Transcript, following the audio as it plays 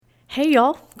Hey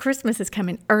y'all, Christmas is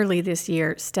coming early this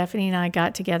year. Stephanie and I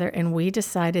got together and we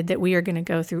decided that we are going to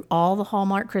go through all the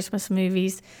Hallmark Christmas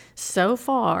movies so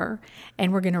far,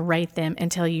 and we're going to rate them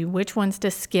and tell you which ones to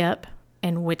skip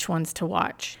and which ones to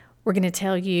watch. We're going to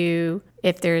tell you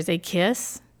if there is a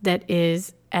kiss that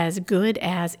is as good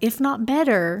as, if not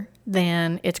better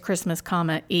than, It's Christmas,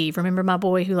 Eve. Remember my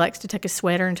boy who likes to tuck his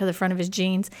sweater into the front of his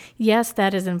jeans? Yes,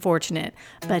 that is unfortunate,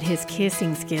 but his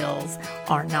kissing skills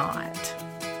are not.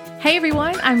 Hey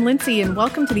everyone, I'm Lindsay and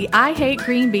welcome to the I Hate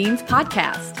Green Beans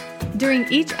podcast.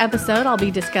 During each episode, I'll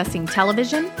be discussing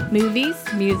television, movies,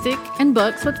 music, and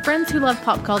books with friends who love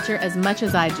pop culture as much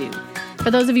as I do.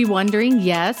 For those of you wondering,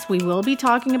 yes, we will be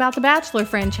talking about the Bachelor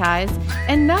franchise.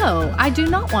 And no, I do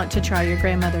not want to try your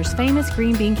grandmother's famous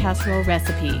green bean casserole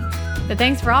recipe. But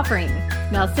thanks for offering.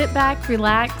 Now sit back,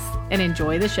 relax, and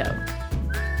enjoy the show.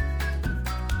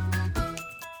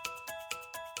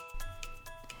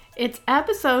 It's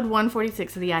episode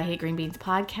 146 of the I Hate Green Beans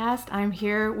podcast. I'm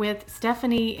here with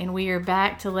Stephanie, and we are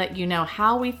back to let you know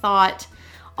how we thought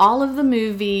all of the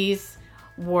movies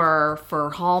were for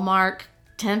Hallmark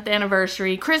 10th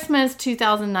anniversary, Christmas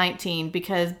 2019,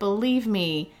 because believe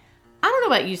me, I don't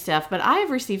know about you, Steph, but I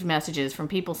have received messages from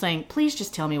people saying, please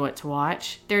just tell me what to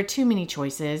watch. There are too many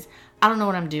choices. I don't know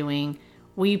what I'm doing.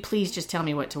 Will you please just tell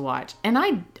me what to watch? And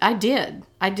I did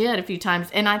a few times.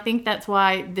 And I think that's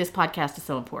why this podcast is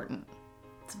so important.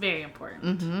 It's very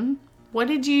important. Mm-hmm. What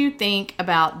did you think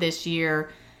about this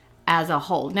year as a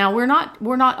whole? Now, we're not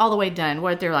all the way done.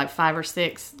 What, there are like 5 or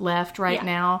 6 left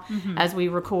now as we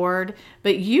record.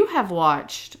 But you have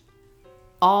watched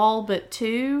all but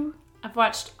 2. I've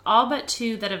watched all but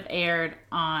 2 that have aired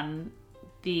on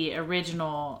the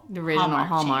original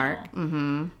Hallmark.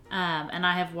 Mm-hmm. And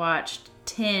I have watched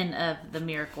 10 of the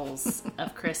Miracles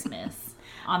of Christmas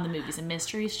on the Movies and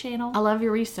Mysteries channel. I love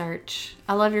your research.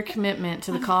 I love your commitment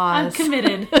to the cause. I'm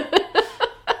committed.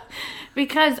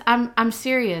 Because I'm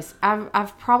serious.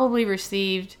 I've probably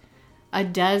received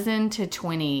 12 to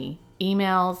 20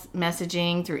 emails,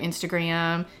 messaging through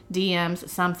Instagram, DMs,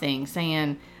 something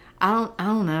saying, I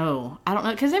don't know,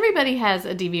 because everybody has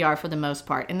a DVR for the most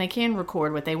part, and they can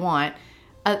record what they want.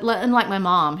 Unlike my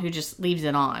mom, who just leaves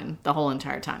it on the whole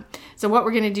entire time. So what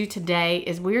we're going to do today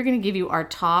is we're going to give you our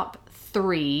top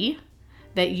 3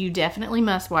 that you definitely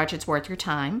must watch. It's worth your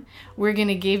time. We're going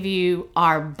to give you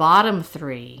our bottom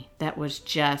 3 that was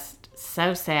just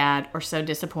so sad or so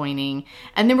disappointing.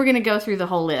 And then we're going to go through the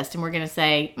whole list and we're going to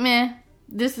say, meh,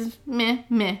 this is meh,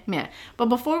 meh, meh. But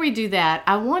before we do that,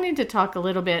 I wanted to talk a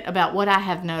little bit about what I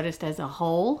have noticed as a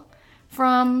whole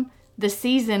from the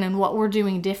season and what we're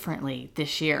doing differently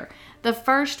this year. The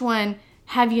first one,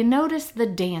 have you noticed the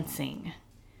dancing?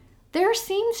 There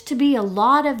seems to be a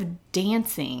lot of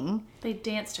dancing. They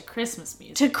dance to Christmas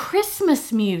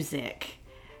music.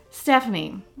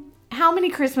 Stephanie, how many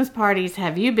Christmas parties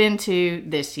have you been to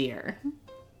this year?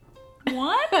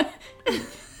 What?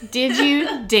 Did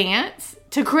you dance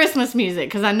to Christmas music?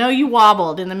 Because I know you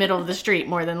wobbled in the middle of the street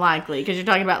more than likely because you're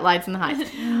talking about Lights in the Heights.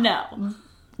 No.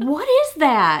 What is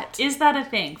that? Is that a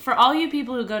thing? For all you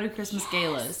people who go to Christmas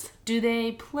galas, do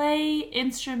they play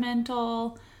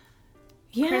instrumental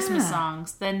Christmas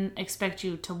songs, then expect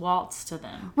you to waltz to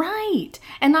them? Right.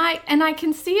 And I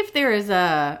can see if there is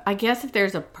if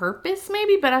there's a purpose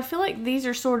maybe, but I feel like these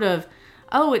are sort of,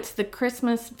 it's the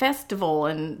Christmas festival,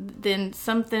 and then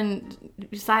something,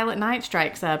 Silent Night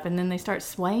strikes up, and then they start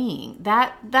swaying.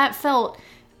 That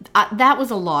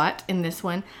was a lot in this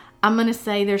one. I'm going to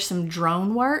say there's some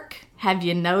drone work. Have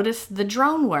you noticed the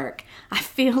drone work? I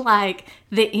feel like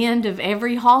the end of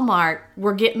every Hallmark,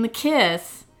 we're getting the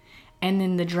kiss, and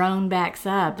then the drone backs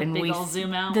up. And we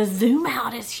zoom out. The zoom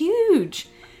out is huge.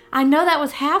 I know that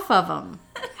was half of them.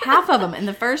 And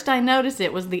the first I noticed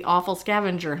it was the awful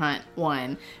scavenger hunt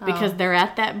one, because they're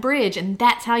at that bridge, and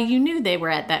that's how you knew they were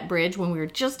at that bridge when we were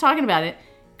just talking about it,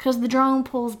 because the drone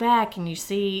pulls back and you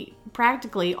see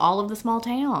practically all of the small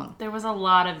town. There was a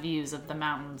lot of views of the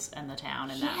mountains and the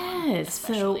town in that one. Yes,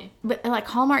 especially. so, but like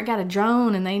Hallmark got a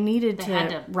drone and they needed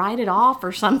to write it off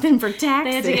or something for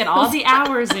taxes. They had to get all the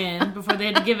hours in before they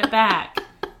had to give it back.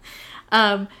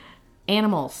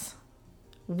 Animals.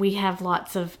 We have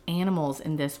lots of animals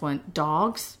in this one.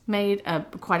 Dogs made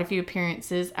quite a few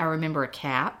appearances. I remember a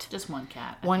cat. Just one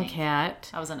cat. One cat.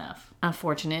 That was enough.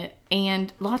 Unfortunate.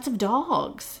 And lots of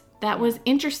dogs. That was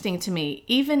interesting to me,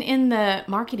 even in the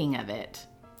marketing of it.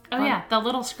 Oh, yeah. The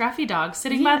little scruffy dog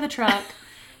sitting by the truck,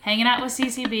 hanging out with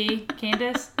CCB.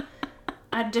 Candace,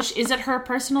 is it her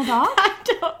personal dog? I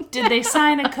don't know. Did they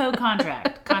sign a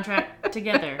contract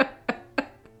together?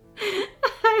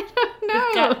 I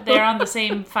don't know. They're on the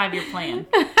same 5-year plan.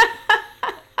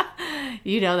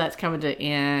 You know that's coming to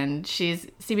end.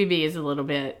 CBB is a little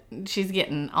bit, she's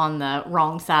getting on the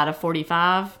wrong side of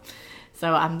 45.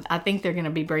 So I think they're going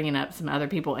to be bringing up some other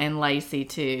people, and Lacey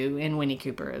too, and Winnie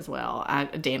Cooper as well.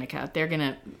 Danica. They're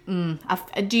going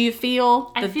to. Do you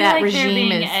feel that I feel that like regime they're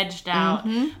being is edged out,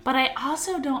 but I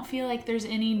also don't feel like there's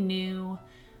any new,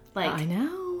 like I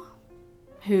know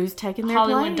who's taking their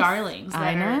Hollywood place. darlings that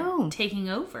I know. are taking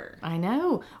over. I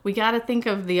know. We got to think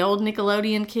of the old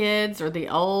Nickelodeon kids or the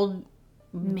old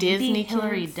Disney Maybe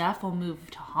Hilary kids. Duff will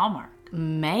move to Hallmark.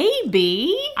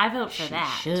 Maybe. I vote for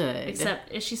that. Should.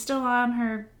 Except, is she still on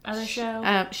her other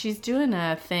show? She's doing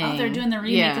a thing. Oh, they're doing the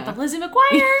remake of the Lizzie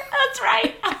McGuire. That's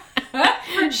right.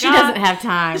 She doesn't have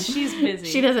time. She's busy.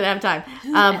 She doesn't have time.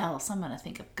 Who else? I'm going to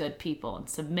think of good people and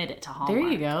submit it to Hallmark. There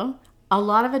you go. A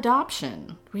lot of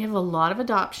adoption. We have a lot of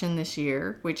adoption this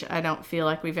year, which I don't feel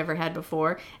like we've ever had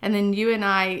before. And then you and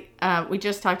I, we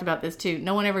just talked about this too.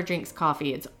 No one ever drinks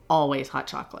coffee. It's always hot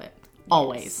chocolate.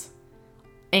 Always. Yes.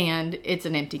 And it's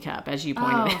an empty cup, as you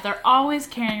pointed out. Oh, they're always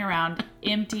carrying around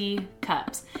empty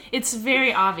cups. It's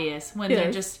very obvious when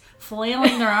they're just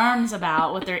flailing their arms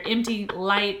about with their empty,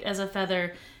 light as a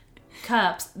feather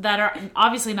cups that are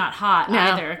obviously not hot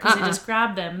either, because they just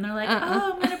grab them and they're like,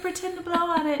 oh, I'm going to pretend to blow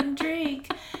on it and drink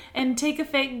and take a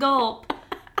fake gulp.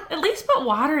 At least put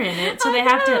water in it so they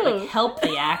have to like help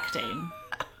the acting.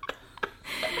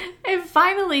 And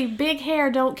finally, big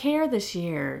hair don't care this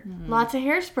year. Lots of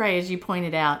hairspray, as you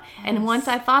pointed out. Yes. And once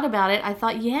I thought about it, I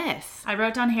thought, yes. I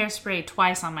wrote down hairspray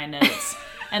twice on my notes.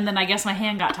 And then I guess my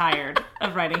hand got tired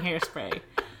of writing hairspray.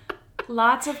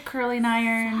 Lots of curling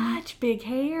iron. Such big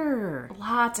hair.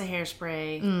 Lots of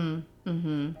hairspray.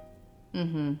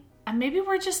 And maybe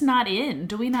we're just not in.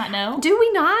 Do we not know? Do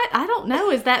we not? I don't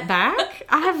know. Is that back?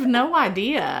 I have no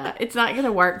idea. It's not going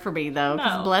to work for me, though,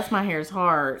 because bless my hair's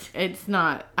heart. It's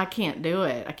not. I can't do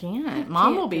it. I can't.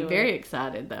 Mom will be very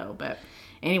excited, though. But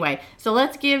anyway, so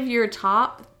let's give your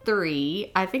top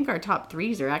 3. I think our top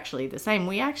 3s are actually the same.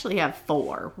 We actually have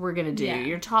 4 we're going to do.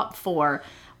 Your top 4.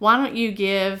 Why don't you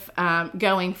give,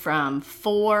 going from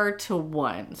 4 to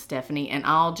 1, Stephanie, and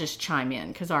I'll just chime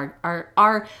in, because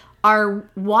our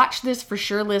watch this for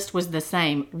sure list was the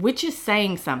same, which is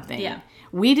saying something. Yeah.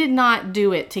 We did not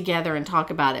do it together and talk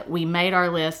about it. We made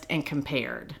our list and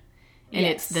compared. And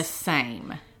it's the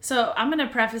same. So I'm going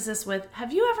to preface this with,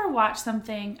 have you ever watched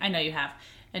something, I know you have,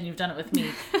 and you've done it with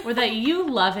me, where that you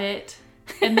love it,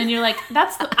 and then you're like,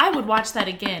 I would watch that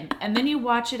again. And then you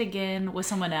watch it again with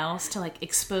someone else to like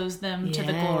expose them to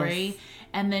the glory.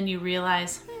 And then you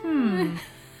realize, maybe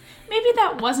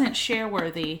that wasn't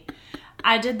share-worthy.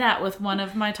 I did that with one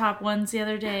of my top ones the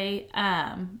other day,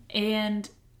 and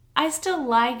I still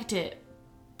liked it,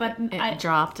 but it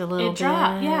dropped a little bit. It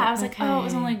dropped, yeah. I was like, oh, it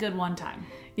was only good one time.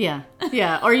 Yeah.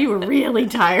 Or you were really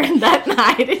tired that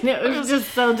night, and it was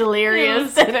just so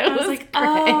delirious. I was like,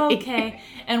 oh, okay.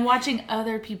 And watching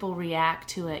other people react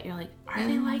to it, you're like, are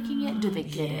they liking it? Do they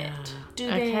get it? Do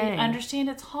they understand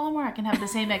it's Hallmark and have the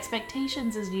same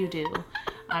expectations as you do?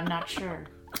 I'm not sure.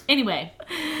 Anyway,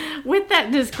 with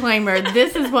that disclaimer,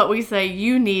 this is what we say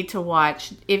you need to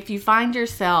watch. If you find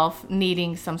yourself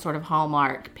needing some sort of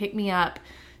Hallmark, pick me up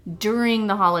during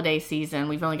the holiday season.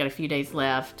 We've only got a few days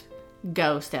left.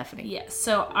 Go, Stephanie. Yes.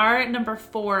 So our number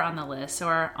 4 on the list, so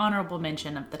our honorable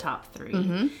mention of the top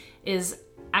 3, is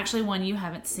actually one you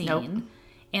haven't seen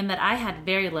and that I had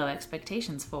very low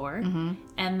expectations for.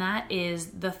 And that is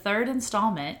the 3rd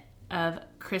installment of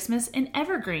Christmas in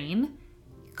Evergreen,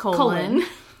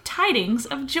 Tidings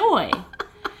of Joy.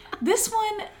 This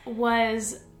one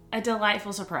was a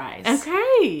delightful surprise.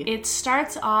 Okay. It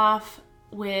starts off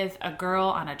with a girl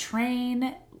on a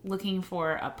train looking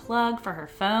for a plug for her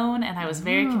phone, and I was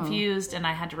very confused, and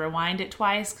I had to rewind it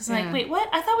twice because I'm like, wait, what?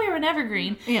 I thought we were in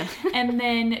Evergreen. Yeah. And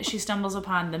then she stumbles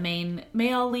upon the main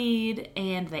male lead,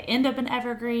 and they end up in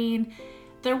Evergreen.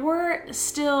 There were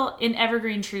still, in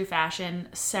Evergreen true fashion,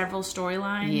 several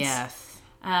storylines. Yes.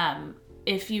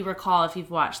 If you recall, if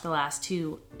you've watched the last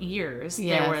 2 years,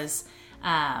 there was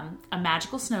a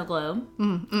magical snow globe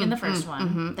in the first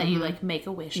one that you like make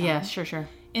a wish on. Yes, sure.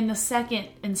 In the second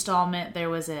installment, there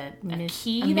was a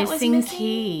key that was missing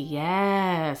key.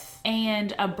 Yes.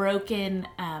 And a broken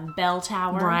bell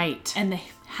tower. Right. And they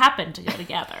happened to go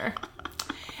together.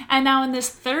 And now in this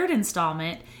 3rd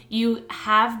installment, you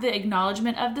have the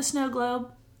acknowledgement of the snow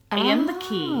globe and the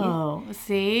key. Oh,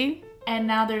 see? And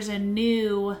now there's a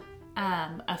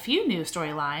few new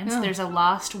storylines. There's a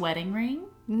lost wedding ring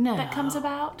that comes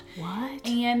about. What?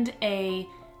 And a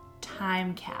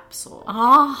time capsule.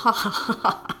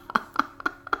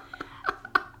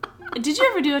 Did you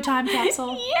ever do a time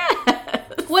capsule?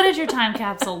 Yes. What did your time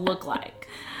capsule look like?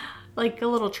 Like a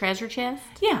little treasure chest?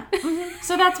 Yeah.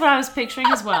 So that's what I was picturing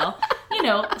as well. You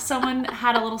know, someone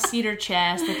had a little cedar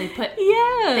chest that they put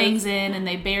things in and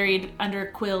they buried under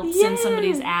quilts in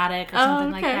somebody's attic or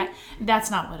something like that.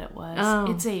 That's not what it was.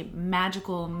 Oh. It's a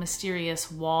magical, mysterious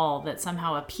wall that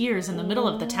somehow appears in the middle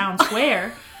of the town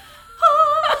square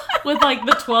with like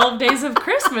the 12 days of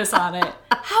Christmas on it.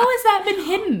 How has that been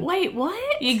hidden? Wait,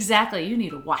 what? Exactly. You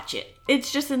need to watch it.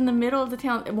 It's just in the middle of the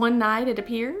town. One night it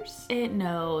appears?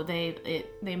 No, they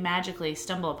magically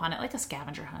stumble upon it like a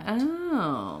scavenger hunt.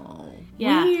 Oh.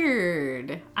 Yeah.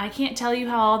 Weird. I can't tell you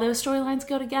how all those storylines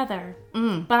go together.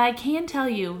 But I can tell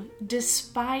you,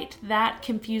 despite that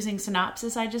confusing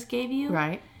synopsis I just gave you.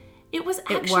 Right. It was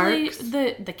actually,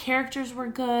 the characters were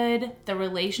good. The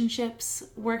relationships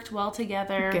worked well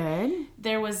together. Good.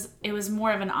 It was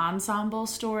more of an ensemble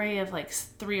story of like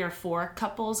 3 or 4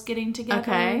 couples getting together.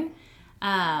 Okay.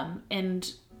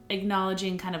 And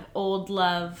acknowledging kind of old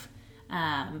love,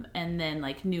 and then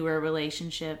like newer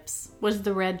relationships. Was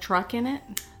the red truck in it?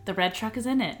 The red truck is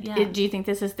in it, yeah. Do you think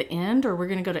this is the end, or we're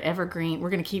going to go to Evergreen? We're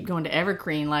going to keep going to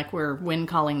Evergreen like we're wind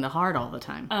calling the heart all the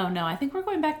time. Oh, no, I think we're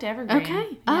going back to Evergreen.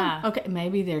 Okay. Yeah. Okay,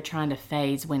 maybe they're trying to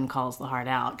phase Wind Calls the Heart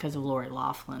out because of Lori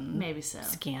Loughlin. Maybe so.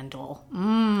 Scandal.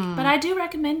 But I do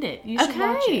recommend it. You should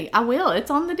watch it. I will. It's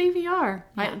on the DVR.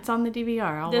 Yeah. It's on the DVR.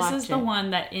 I'll watch it. This is the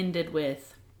one that ended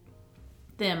with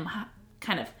them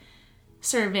kind of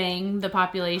surveying the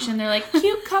population. They're like,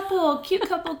 cute couple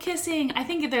kissing. I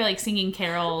think they're like singing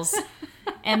carols.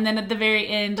 And then at the very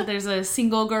end, there's a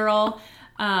single girl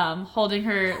holding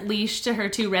her leash to her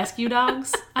 2 rescue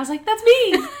dogs. I was like, that's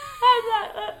me.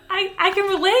 I can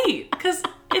relate because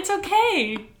it's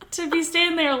okay to be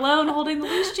standing there alone holding the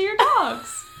leash to your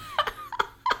dogs.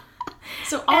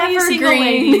 So all you single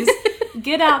ladies,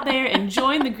 get out there and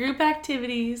join the group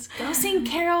activities. Go sing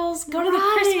carols. Go to the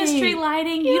Christmas tree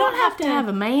lighting. You don't have to have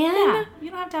a man. Yeah, you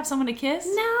don't have to have someone to kiss.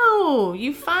 No.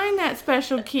 You find that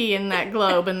special key in that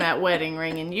globe and that wedding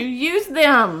ring and you use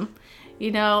them.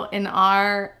 You know, in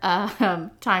our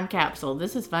time capsule,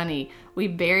 this is funny. We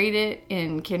buried it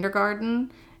in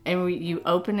kindergarten and you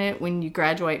open it when you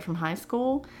graduate from high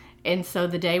school. And so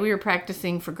the day we were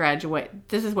practicing for graduate,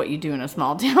 this is what you do in a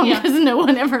small town because no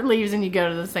one ever leaves and you go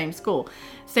to the same school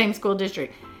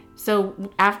district.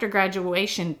 So after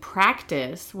graduation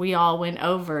practice, we all went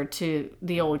over to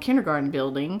the old kindergarten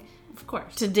building. Of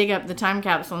course. To dig up the time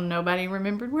capsule and nobody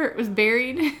remembered where it was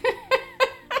buried.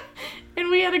 And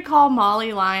we had to call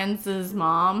Molly Lyons'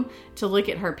 mom to look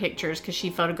at her pictures because she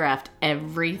photographed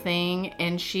everything.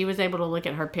 And she was able to look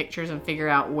at her pictures and figure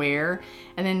out where.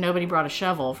 And then nobody brought a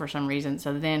shovel for some reason.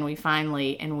 So then we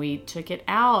took it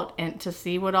out and to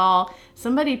see what all...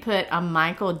 Somebody put a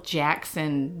Michael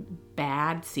Jackson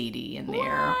Bad CD in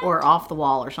there. Or Off the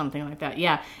Wall or something like that.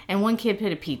 Yeah. And one kid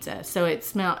put a pizza. So it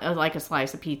smelled like a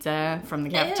slice of pizza from the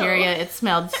cafeteria. Ew. It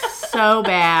smelled so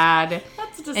bad.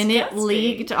 That's disgusting. And it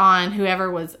leaked on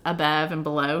whoever was above and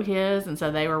below his. And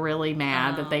so they were really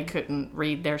mad that they couldn't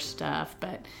read their stuff.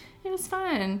 But it was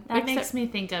fun. That makes me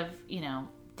think of,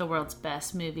 the world's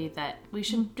best movie that we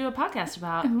should do a podcast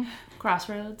about.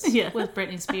 Crossroads with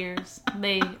Britney Spears.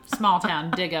 Small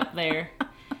town, dig up there.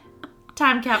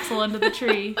 Time capsule under the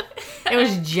tree. It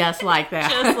was just like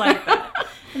that. Just like that.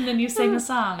 And then you sing a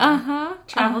song.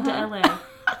 Travel to LA.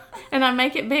 And I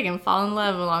make it big and fall in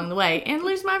love along the way. And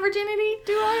lose my virginity,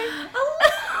 do I?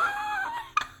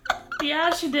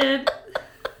 Yeah, she did.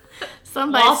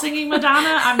 Somebody while singing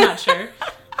Madonna? I'm not sure.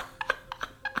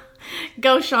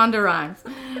 Go Shonda Rhimes.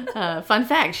 Fun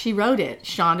fact, she wrote it.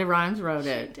 Shonda Rhimes wrote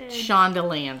it.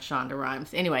 Shonda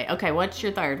Rhimes. Anyway, okay, what's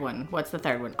your third one? What's the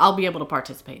third one? I'll be able to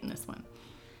participate in this one.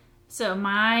 So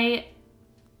my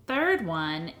third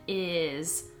one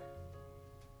is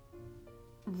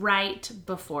Right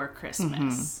Before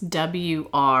Christmas.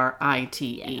 WRITE.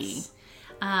 Yes.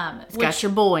 It's got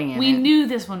your boy in it. We knew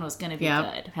this one was going to be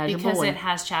good has because it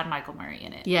has Chad Michael Murray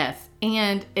in it. Yes,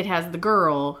 and it has the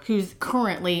girl who's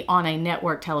currently on a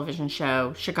network television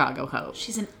show, Chicago Hope.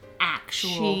 She's an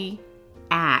actual... She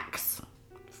acts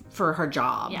for her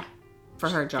job. Yeah. For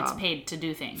her job. It's paid to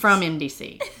do things. From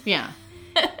NBC. Yeah.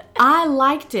 I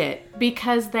liked it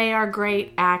because they are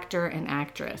great actor and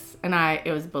actress. And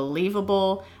it was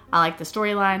believable. I like the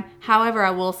storyline. However,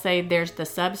 I will say there's the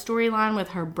sub-storyline with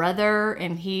her brother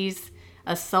and he's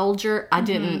a soldier. I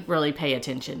didn't really pay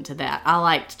attention to that. I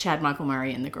liked Chad Michael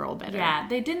Murray and the girl better. Yeah,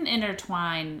 they didn't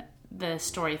intertwine the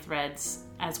story threads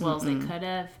as well as they could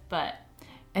have, but...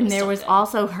 And there was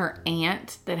also her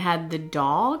aunt that had the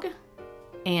dog.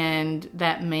 And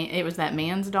it was that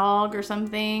man's dog or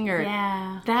something, or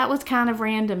that was kind of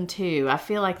random too. I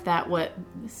feel like that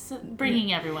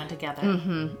bringing everyone together.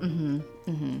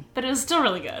 But it was still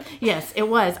really good. Yes, it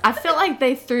was. I feel like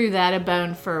they threw that a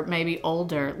bone for maybe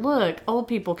older. Look, old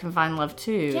people can find love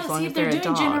too, Yeah, as long see, as they're they're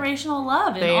doing a dog. generational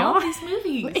love in They all are. these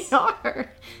movies. They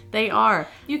are. They are.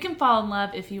 You can fall in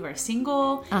love if you are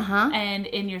single Uh-huh. and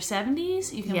in your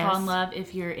 70s. You can Yes. fall in love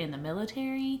if you're in the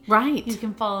military. Right. You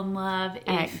can fall in love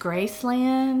At if...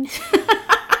 Graceland.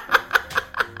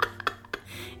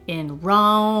 In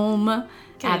Rome.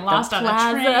 Getting at lost the on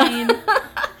plaza. a train.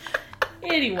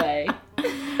 Anyway.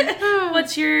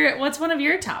 What's one of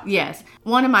your top? Yes.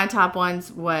 One of my top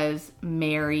ones was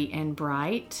Merry and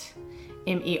Bright.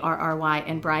 Merry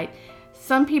and Bright.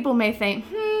 Some people may think,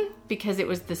 because it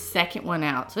was the second one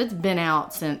out. So it's been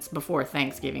out since before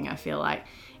Thanksgiving, I feel like.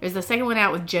 It was the second one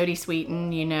out with Jodie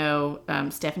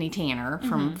Sweetin, Stephanie Tanner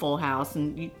from Full House,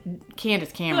 and Candace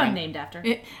Who Cameron. I'm named after.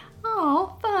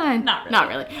 Oh, fun. Not really. Not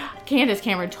really. Candace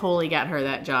Cameron totally got her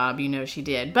that job. She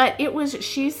did. But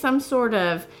she's some sort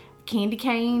of candy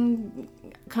cane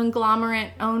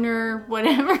conglomerate owner,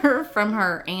 whatever, from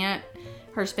her aunt,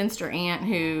 her spinster aunt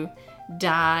who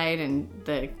died, and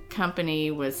the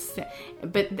company was...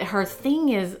 But her thing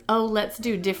is, let's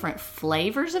do different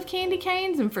flavors of candy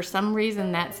canes, and for some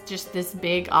reason that's just this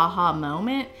big aha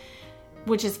moment.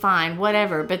 Which is fine,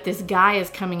 whatever. But this guy is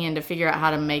coming in to figure out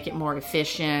how to make it more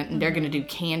efficient. And they're going to do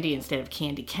candy instead of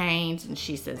candy canes. And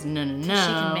she says, no. She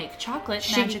can make chocolate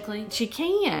magically. She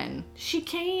can. She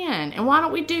can. And why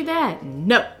don't we do that?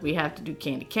 No, we have to do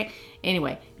candy cane.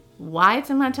 Anyway, why it's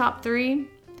in my top 3?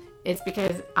 It's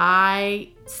because I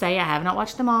say I have not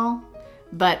watched them all.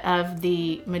 But of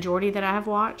the majority that I have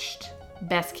watched,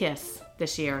 Best Kiss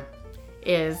this year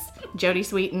is Jodie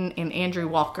Sweetin and Andrew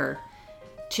Walker.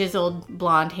 Chiseled,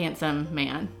 blonde, handsome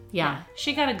man. Yeah.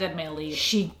 She got a good male lead.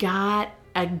 She got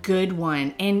a good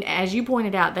one. And as you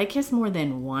pointed out, they kiss more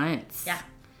than once. Yeah.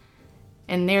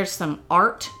 And there's some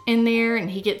art in there, and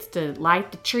he gets to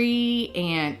light the tree,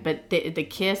 but the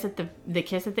kiss at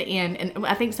the end, and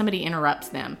I think somebody interrupts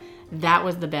them. That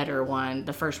was the better one.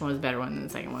 The first one was a better one than the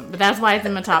second one. But that's why it's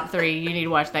in my top 3. You need to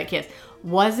watch that kiss.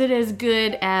 Was it as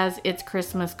good as It's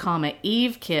Christmas,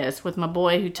 Eve kiss with my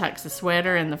boy who tucks a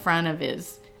sweater in the front of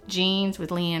his jeans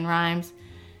with LeAnn Rimes?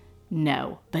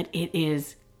 No, but it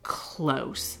is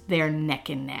close. They're neck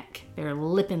and neck. They're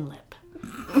lip and lip.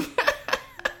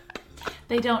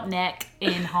 They don't neck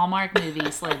in Hallmark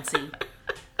movies, Lindsay.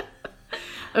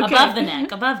 Okay.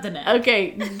 Above the neck.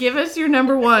 Okay, give us your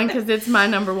number 1 because it's my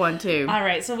number 1 too. All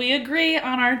right, so we agree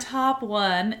on our top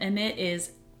 1, and it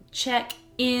is Check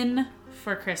In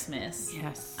for Christmas.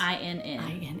 Yes.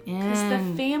 INN. Because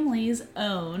the families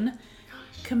own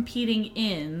competing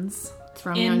inns. It's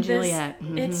Romeo and Juliet.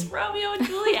 Mm-hmm. It's Romeo and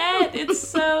Juliet. It's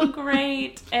so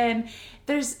great. And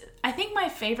I think my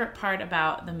favorite part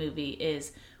about the movie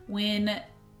is when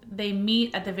they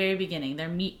meet at the very beginning. They're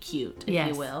meet cute, if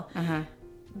you will. Uh-huh.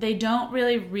 They don't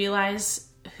really realize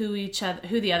who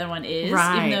the other one is,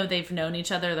 right. even though they've known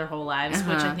each other their whole lives,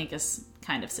 which I think is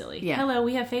kind of silly. Yeah. Hello,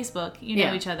 we have Facebook. You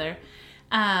know each other.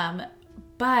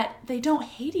 But they don't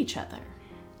hate each other.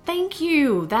 Thank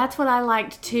you. That's what I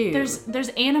liked too. There's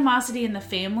animosity in the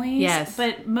families. Yes.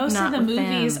 But most Not of the with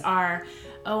movies them. are,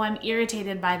 I'm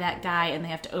irritated by that guy, and they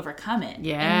have to overcome it.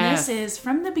 Yes. And this is,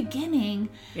 from the beginning,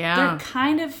 they're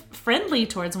kind of friendly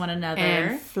towards one another.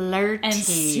 And flirty. And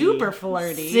super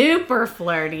flirty. Super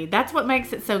flirty. That's what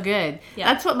makes it so good.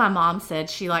 Yeah. That's what my mom said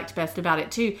she liked best about it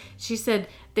too. She said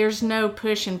there's no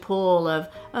push and pull of,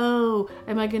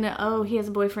 he has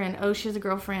a boyfriend, she has a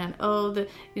girlfriend,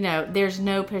 there's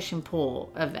no push and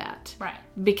pull of that. Right.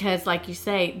 Because like you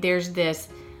say, there's this,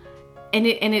 and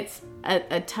it's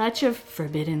a touch of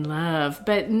forbidden love,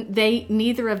 but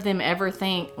neither of them ever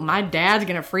think, my dad's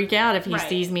gonna freak out if he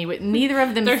sees me with. Neither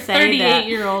of them They're say that.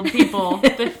 38-year-old people.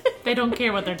 They don't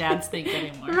care what their dads think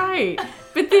anymore. Right.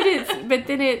 But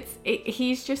then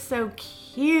he's just so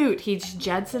cute. He's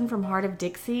Judson from Heart of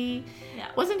Dixie. Yeah.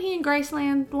 Wasn't he in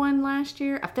Graceland one last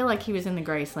year? I feel like he was in the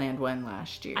Graceland one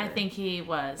last year. I think he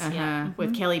was. Yeah.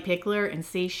 With Kelly Pickler, and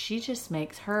see, she just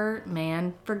makes her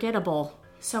man forgettable.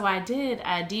 So I did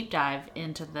a deep dive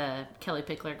into the Kelly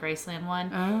Pickler Graceland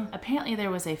one. Apparently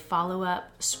there was a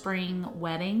follow-up spring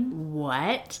wedding.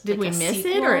 What? Did Like we a miss it,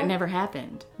 sequel? or it never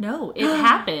happened? No, it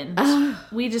happened.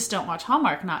 We just don't watch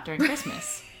Hallmark, not during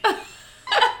Christmas.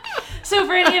 So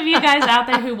for any of you guys out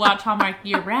there who watch Hallmark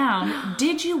year-round,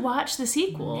 did you watch the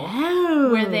sequel? No.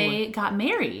 Where they got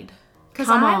married? Because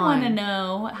Come I on. want to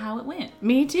know how it went.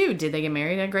 Me too. Did they get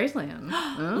married at Graceland?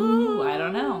 Ooh, I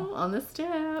don't know. On the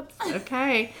steps.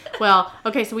 Okay. Well,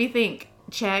 so we think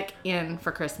Check In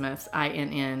for Christmas,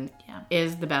 INN,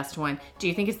 is the best one. Do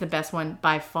you think it's the best one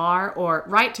by far, or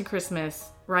Right to Christmas,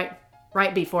 right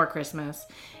before Christmas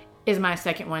is my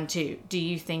second one too. Do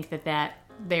you think that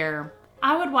they're...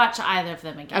 I would watch either of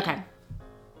them again.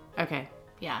 Okay.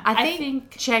 Yeah. I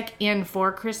think Check In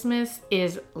for Christmas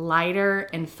is lighter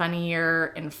and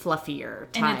funnier and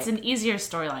fluffier type. And it's an easier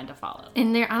storyline to follow.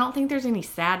 And I don't think there's any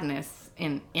sadness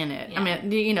in it. Yeah. I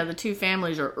mean, you know, the two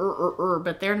families are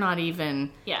but they're not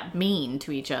even mean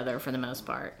to each other for the most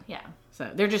part. Yeah. So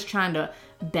they're just trying to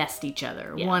best each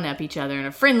other, one up each other in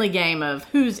a friendly game of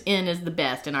who's in is the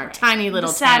best in our tiny little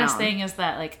town. The saddest town. thing is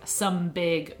that like some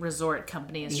big resort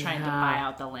company is trying to buy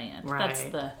out the land. Right. That's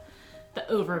the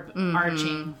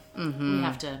overarching. We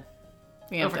have to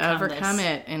overcome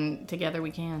it, and together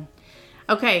we can.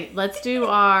 Okay, let's do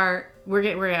our. We're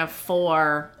gonna have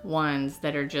 4 ones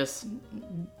that are just.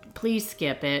 Please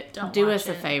skip it. Do us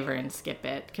a favor and skip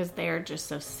it because they are just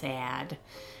so sad,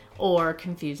 or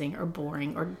confusing, or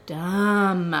boring, or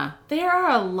dumb. There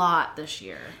are a lot this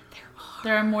year.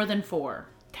 There are more than 4.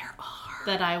 There are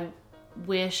that I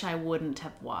wish I wouldn't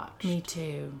have watched. Me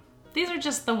too. These are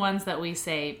just the ones that we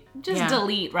say, just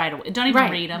delete right away. Don't even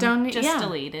read them. Just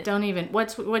delete it. Don't even.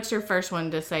 What's your first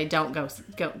one to say? Don't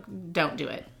don't do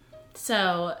it.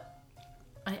 So,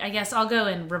 I guess I'll go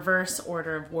in reverse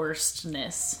order of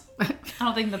worstness. I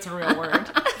don't think that's a real word.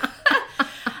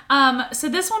 So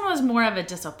this one was more of a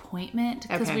disappointment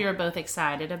because we were both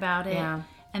excited about it. Yeah.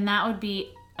 And that would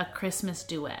be A Christmas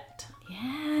Duet.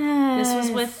 Yes. This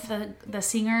was with the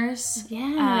singers.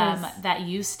 Yes. That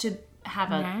used to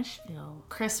have a Nashville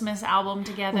Christmas album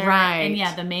together. Right.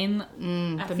 And the main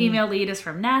female lead is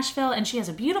from Nashville, and she has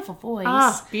a beautiful voice.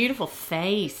 Oh, beautiful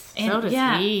face. And, so does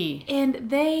he.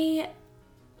 And they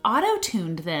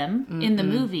auto-tuned them in the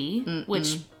movie,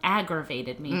 which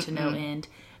aggravated me to no end.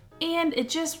 And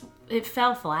it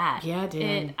fell flat. Yeah, it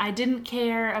did. I didn't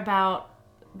care about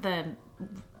the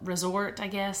resort, I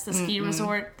guess, the ski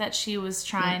resort that she was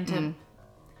trying to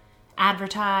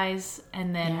advertise,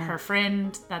 and then her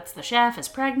friend that's the chef is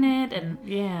pregnant, and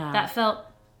that felt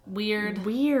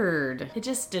weird. It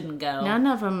just didn't go. None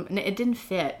of them, it didn't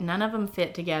fit. None of them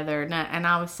fit together, and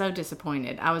I was so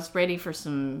disappointed. I was ready for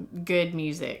some good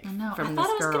music from this girl. I thought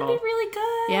it was going to be really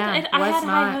good. Yeah, I had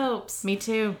high hopes. Me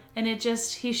too. And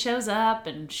he shows up,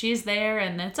 and she's there,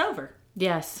 and it's over.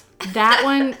 Yes. That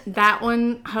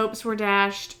one, hopes were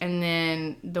dashed, and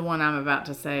then the one I'm about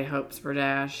to say, hopes were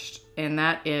dashed, and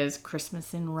that is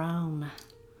Christmas in Rome.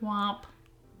 Womp.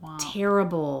 Womp.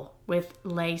 Terrible, with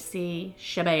Lacey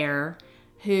Chabert,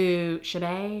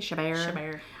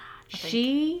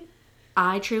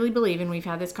 I truly believe, and we've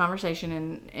had this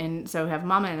conversation, and so have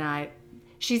Mama and I,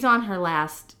 she's on her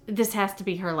last, this has to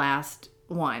be her last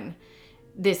one.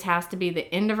 This has to be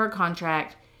the end of her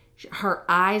contract. Her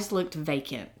eyes looked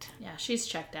vacant. Yeah, she's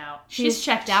checked out. She's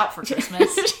checked out for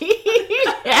Christmas.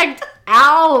 She's checked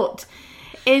out.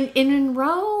 And in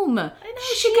Rome. I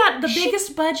know, she got the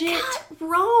biggest budget. Got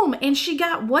Rome. And she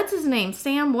got, what's his name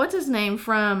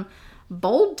from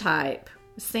Bold Type.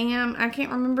 Sam, I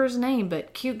can't remember his name,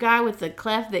 but cute guy with the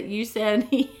cleft that you said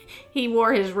he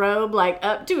wore his robe like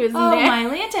up to his neck. Oh,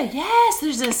 Mylanta. Yes,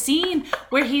 there's a scene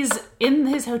where he's in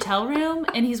his hotel room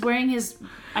and he's wearing his,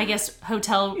 I guess,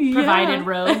 hotel provided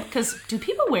robe. Because do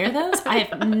people wear those? I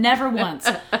have never once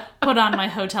put on my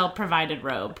hotel provided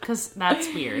robe because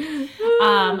that's weird.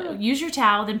 Use your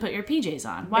towel, then put your PJs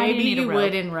on. Why do you need a robe? Maybe you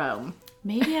would in Rome.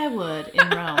 Maybe I would in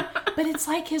Rome. But it's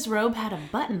like his robe had a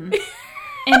button.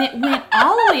 And it went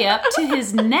all the way up to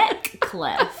his neck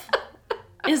cleft.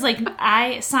 It's like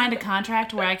I signed a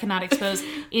contract where I cannot expose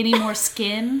any more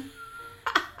skin.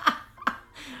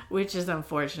 Which is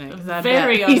unfortunate.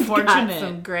 Very unfortunate. Got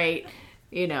some great,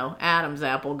 Adam's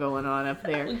apple going on up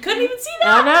there. We couldn't even see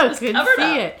that. I know, couldn't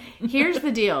see it. Here's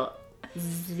the deal.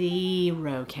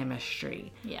 Zero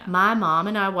chemistry. Yeah. My mom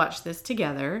and I watched this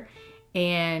together,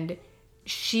 and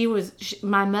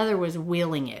my mother was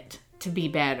willing it to be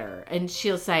better, and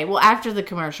she'll say, well, after the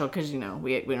commercial, because we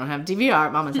don't have DVR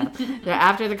at Mama's house.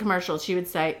 After the commercial, she would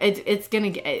say it's gonna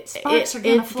get sparks are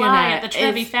gonna fly at the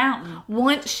Trevi Fountain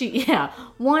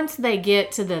once they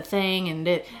get to the thing,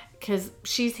 and because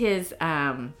she's his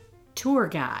tour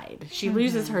guide. She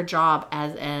loses her job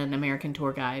as an American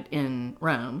tour guide in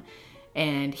Rome,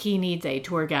 and he needs a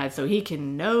tour guide so he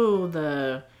can know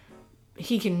the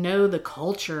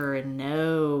culture and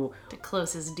know the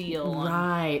closest deal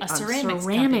on a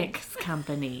ceramics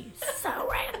company. So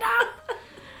random.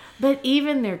 But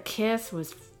even their kiss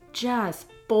was just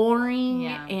boring.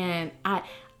 Yeah. And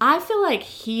I feel like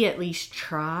he at least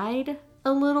tried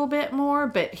a little bit more,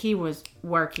 but he was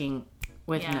working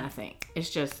with nothing. It's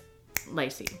just,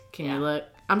 Lacey, can you look?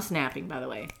 I'm snapping, by the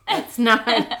way. That's not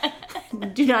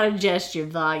Do not adjust your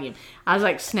volume. I was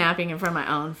like snapping in front of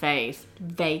my own face.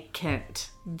 Vacant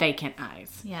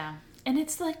eyes. Yeah. And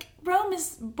it's like, Rome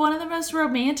is one of the most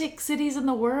romantic cities in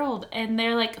the world. And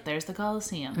they're like, there's the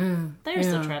Colosseum. There's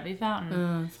the Trevi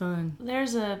Fountain. Fun.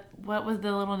 There's what was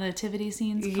the little nativity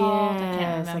scenes called?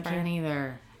 Yes, I can't remember. I can't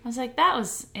either. I was like, that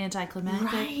was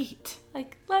anticlimactic. Right.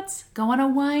 Like, let's go on a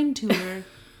wine tour.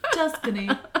 Tuscany.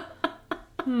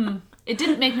 It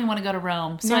didn't make me want to go to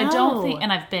Rome. So I don't think,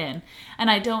 and I've been, and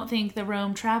I don't think the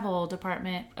Rome travel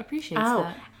department appreciates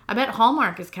that. I bet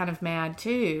Hallmark is kind of mad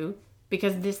too,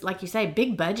 because this, like you say,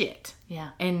 big budget.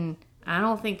 Yeah. And I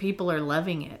don't think people are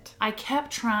loving it. I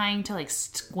kept trying to like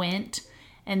squint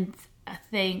and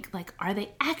think, like, are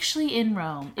they actually in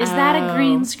Rome? Is that a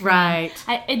green screen? Right.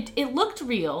 It looked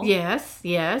real.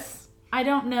 Yes. I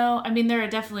don't know. I mean, there are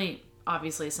definitely,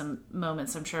 obviously, some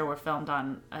moments I'm sure were filmed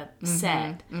on a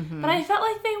set. But I felt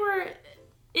like they were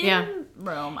in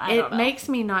Rome. I don't know. It makes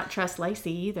me not trust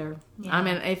Lacey either. Yeah. I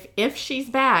mean, if she's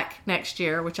back next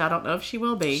year, which I don't know if she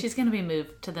will be. She's going to be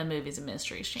moved to the Movies and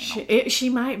Mysteries channel. She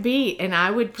might be, and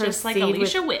I would Just proceed like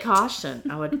Alicia with Witt. caution.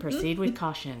 I would proceed with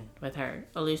caution with her.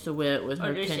 Alicia Witt with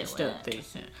her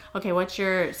consistency. Okay, what's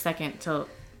your second to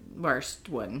worst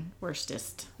one?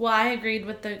 Worstest. Well, I agreed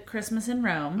with the Christmas in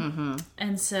Rome.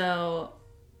 And so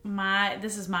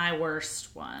this is my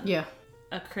worst one. Yeah.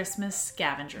 A Christmas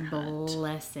scavenger hunt.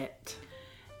 Bless it.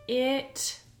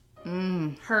 It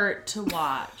hurt to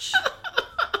watch.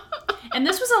 And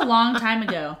this was a long time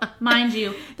ago. Mind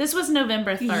you, this was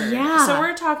November 3rd. Yeah. So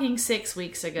we're talking 6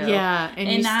 weeks ago. Yeah,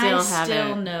 and I haven't.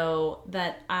 still know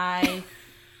that I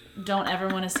don't ever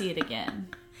want to see it again.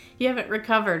 You haven't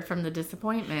recovered from the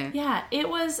disappointment. Yeah, it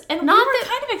was, and Not we were that-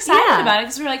 kind of excited yeah. about it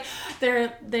because we were like,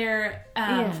 they're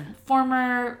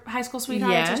former high school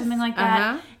sweethearts Yes, or something like that,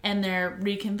 uh-huh. and they're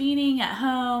reconvening at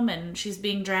home, and she's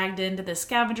being dragged into this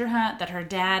scavenger hunt that her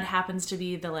dad happens to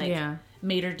be the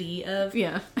maitre d' of.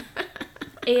 Yeah.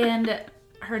 And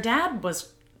her dad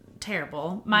was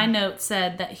terrible. My note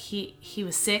said that he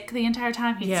was sick the entire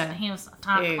time. He was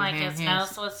talking like his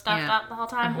nose was stuffed up the whole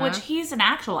time, which he's an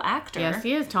actual actor. Yes,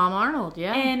 he is. Tom Arnold,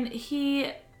 yeah. And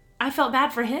I felt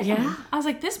bad for him. Yeah. I was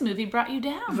like, this movie brought you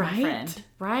down, my friend.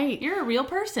 Right. You're a real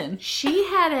person. She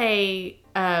had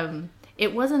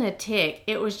it wasn't a tick.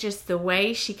 It was just the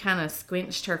way she kind of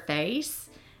squinched her face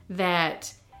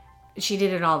that she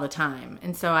did it all the time.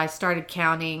 And so I started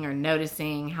counting or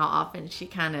noticing how often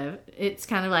it's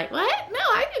kind of like, what? No,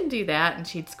 I didn't do that. And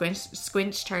she'd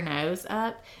squinched her nose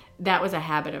up. That was a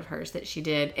habit of hers that she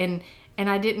did. And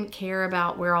I didn't care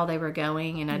about where all they were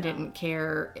going, and I didn't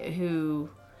care who.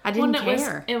 I didn't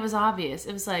care. It was obvious.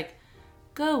 It was like,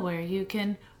 go where you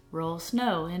can roll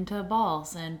snow into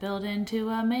balls and build into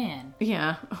a man.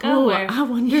 Yeah. Go where I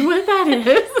wonder what that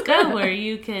is. Go where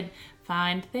you could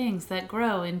find things that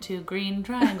grow into green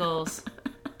triangles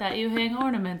that you hang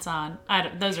ornaments on.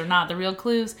 Those are not the real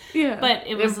clues. Yeah. But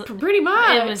it was pretty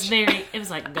much. It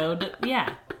was like,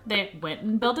 they went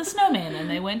and built a snowman, and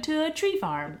they went to a tree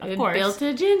farm, of course. Built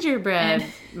a gingerbread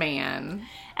man.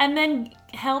 And then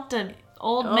helped an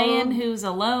old man who's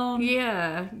alone.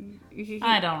 Yeah.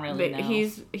 I don't really know.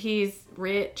 He's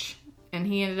rich, and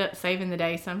he ended up saving the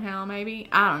day somehow, maybe.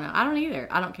 I don't know. I don't either.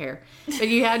 I don't care. But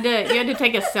you had to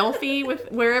take a selfie with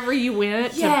wherever you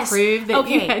went to prove that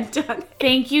you had done it.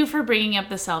 Thank you for bringing up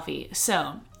the selfie.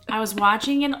 So, I was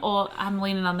watching I'm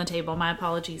leaning on the table. My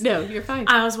apologies. No, you're fine.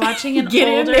 I was watching an Get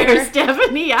older... in there,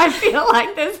 Stephanie. I feel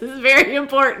like this is very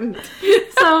important.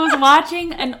 So I was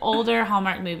watching an older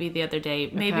Hallmark movie the other day,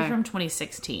 maybe from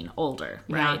 2016, older,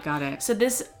 right? Yeah, got it. So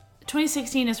this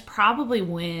 2016 is probably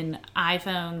when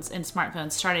iPhones and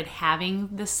smartphones started having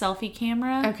the selfie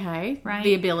camera. Okay. Right.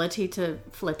 The ability to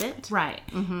flip it. Right.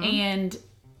 Mm-hmm. And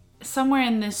somewhere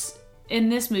in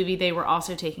this movie, they were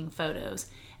also taking photos.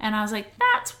 And I was like,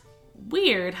 that's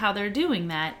weird how they're doing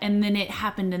that. And then it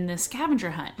happened in this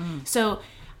scavenger hunt. So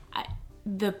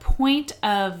the point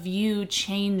of view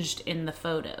changed in the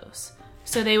photos.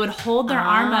 So they would hold their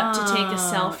arm up to take a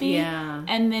selfie,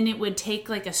 and then it would take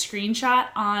like a screenshot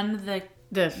on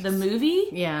the movie,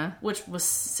 which was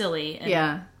silly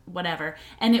and whatever.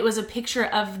 And it was a picture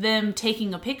of them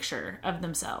taking a picture of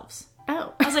themselves.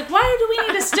 Oh. I was like, why do we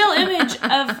need a still image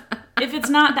of if it's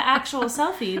not the actual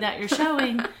selfie that you're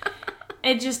showing?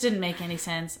 It just didn't make any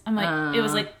sense. I'm like, it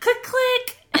was like click,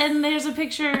 click, and there's a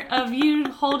picture of you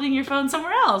holding your phone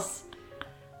somewhere else.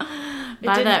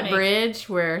 By that bridge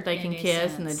where they can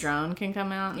kiss sense. and the drone can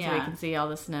come out so we can see all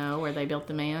the snow where they built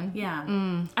the man. Yeah.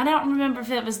 I don't remember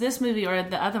if it was this movie or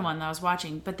the other one that I was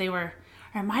watching, but they were,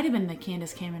 or it might have been the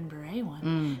Candace Cameron Bure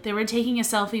one. They were taking a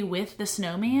selfie with the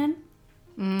snowman,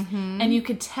 and you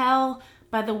could tell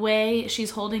by the way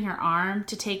she's holding her arm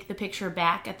to take the picture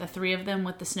back at the three of them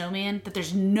with the snowman, that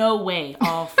there's no way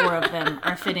all four of them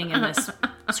are fitting in this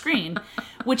screen.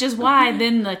 Which is why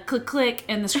then the click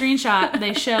and the screenshot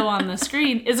they show on the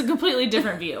screen is a completely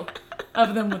different view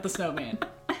of them with the snowman.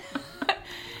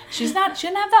 She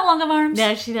doesn't have that long of arms.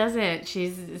 No, she doesn't.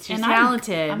 She's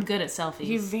talented. I'm good at selfies.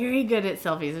 You're very good at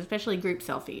selfies, especially group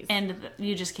selfies. And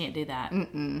you just can't do that.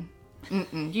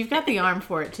 You've got the arm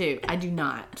for it too. I do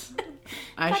not.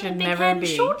 I should never be.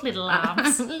 Short little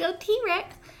arms. Little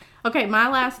T-Rex. Okay, my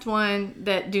last one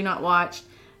that do not watch.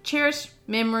 Cherish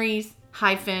memories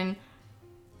hyphen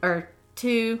or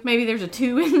 2. Maybe there's a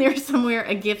 2 in there somewhere.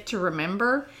 A gift to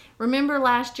remember. Remember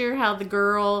last year how the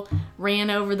girl ran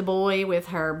over the boy with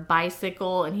her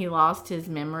bicycle and he lost his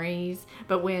memories?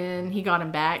 But when he got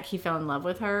him back, he fell in love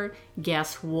with her.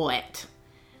 Guess what?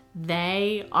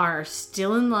 They are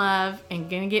still in love and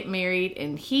going to get married,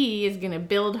 and he is going to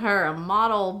build her a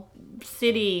model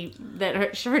city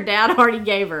that her dad already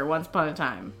gave her once upon a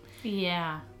time.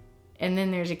 Yeah. And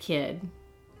then there's a kid.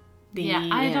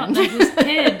 I don't know whose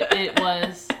kid it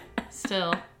was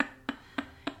still.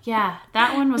 Yeah,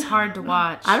 that one was hard to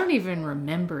watch. I don't even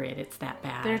remember it. It's that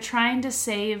bad. They're trying to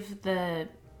save the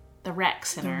rec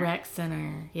center. The rec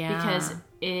center, yeah. Because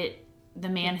the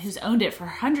man who's owned it for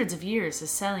hundreds of years is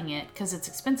selling it because it's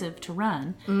expensive to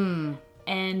run.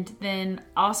 And then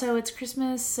also it's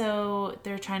Christmas, so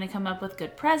they're trying to come up with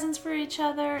good presents for each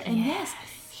other. And yes,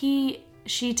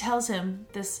 she tells him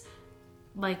this,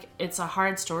 like, it's a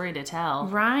hard story to tell.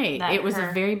 Right. It was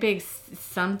a very big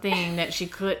something that she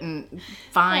couldn't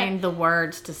find the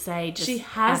words to say. Just she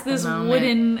has this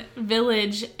wooden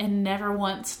village and never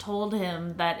once told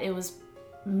him that it was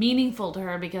meaningful to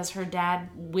her because her dad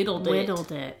whittled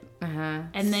it. Uh-huh.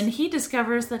 And then he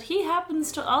discovers that he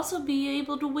happens to also be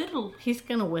able to whittle. He's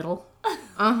gonna whittle.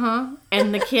 Uh-huh.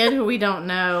 And the kid who we don't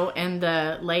know and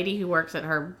the lady who works at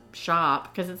her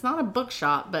shop, because it's not a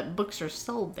bookshop, but books are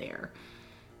sold there.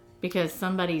 Because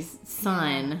somebody's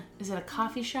son... Yeah. Is it a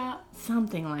coffee shop?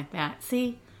 Something like that.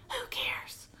 See? Who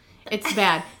cares? It's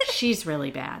bad. She's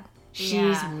really bad.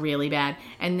 She's really bad.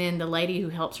 And then the lady who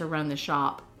helps her run the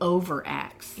shop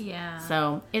overacts. Yeah.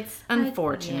 So it's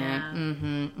unfortunate.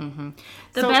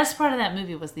 The best part of that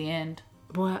movie was the end.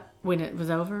 What? When it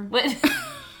was over? What?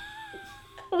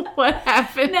 What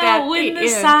happened? No, when the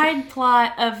side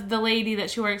plot of the lady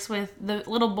that she works with, the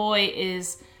little boy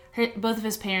is... both of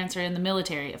his parents are in the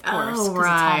military, of course. Oh,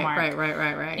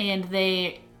 right. And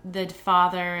the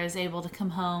father is able to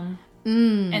come home.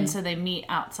 And so they meet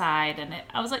outside. And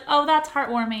I was like, oh, that's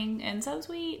heartwarming and so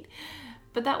sweet.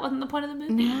 But that wasn't the point of the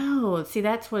movie. No. See,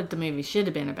 that's what the movie should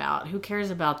have been about. Who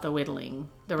cares about the whittling,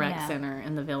 the rec center,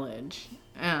 and the village?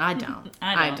 I don't.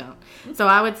 I don't. So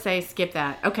I would say skip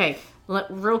that. Okay,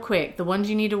 real quick. The ones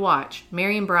you need to watch.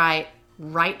 Merry and Bright,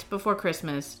 Right Before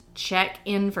Christmas, Check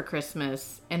In for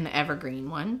Christmas, and the Evergreen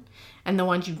one. And the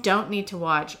ones you don't need to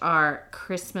watch are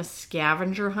Christmas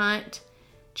Scavenger Hunt,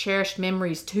 Cherished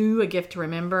Memories 2, A Gift to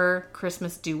Remember,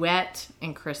 Christmas Duet,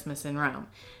 and Christmas in Rome.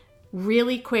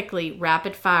 Really quickly,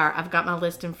 rapid fire, I've got my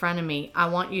list in front of me. I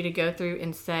want you to go through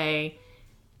and say,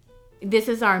 this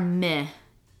is our meh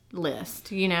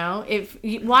list. You know, if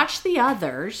you watch the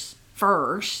others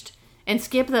first and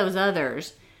skip those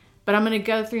others. But I'm going to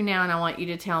go through now and I want you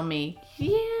to tell me,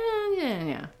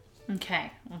 yeah.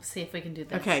 Okay, let's see if we can do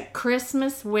this. Okay,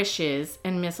 Christmas Wishes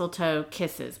and Mistletoe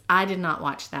Kisses. I did not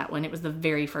watch that one. It was the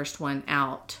very first one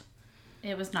out.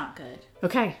 It was not good.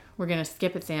 Okay, we're going to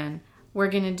skip it then. We're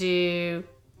going to do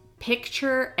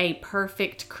Picture a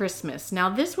Perfect Christmas. Now,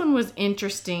 this one was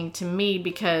interesting to me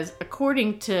because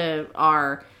according to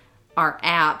our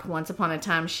app, Once Upon a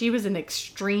Time, she was an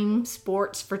extreme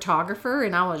sports photographer,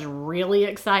 and I was really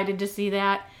excited to see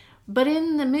that. But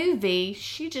in the movie,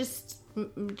 she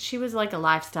was like a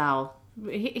lifestyle.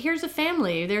 Here's a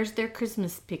family. There's their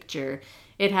Christmas picture.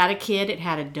 It had a kid. It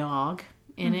had a dog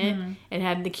in it. It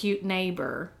had the cute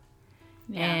neighbor.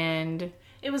 Yeah. And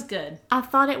it was good. I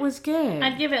thought it was good.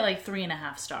 I'd give it like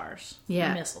 3.5 stars.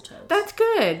 Yeah. Mistletoe. That's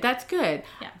good. That's good.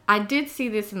 Yeah. I did see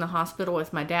this in the hospital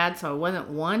with my dad, so I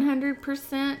wasn't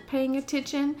 100% paying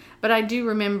attention, but I do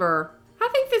remember. I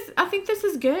think this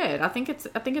is good. I think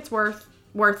it's worth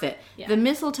it. Yeah. The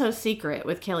Mistletoe Secret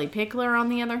with Kelly Pickler, on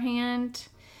the other hand,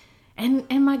 and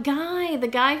my guy, the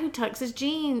guy who tucks his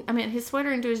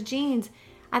sweater into his jeans.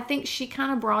 I think she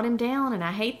kind of brought him down, and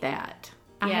I hate that.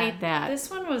 I hate that. This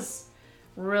one was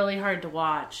really hard to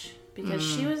watch because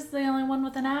she was the only one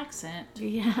with an accent.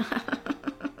 Yeah.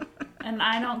 And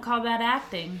I don't call that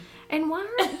acting. And why?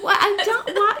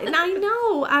 And I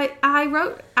know. I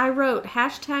wrote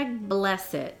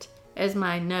 #bless it as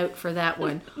my note for that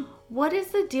one. What is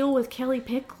the deal with Kelly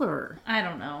Pickler? I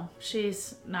don't know.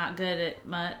 She's not good at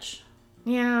much.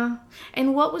 Yeah.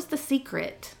 And what was the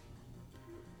secret?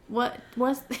 What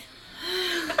was...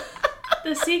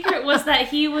 The secret was that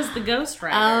he was the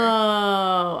ghostwriter.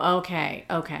 Oh, okay.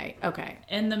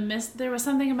 And there was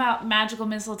something about magical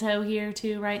mistletoe here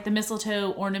too, right? The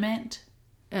mistletoe ornament.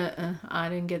 I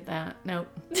didn't get that. Nope.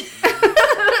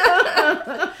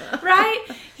 Right?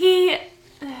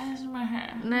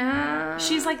 No.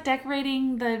 She's like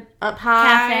decorating the Up high.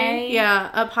 cafe.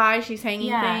 Yeah, up high she's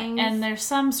hanging things. And there's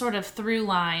some sort of through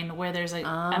line where there's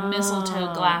a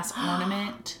mistletoe glass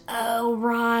ornament. Oh,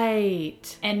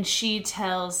 right. And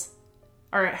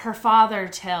her father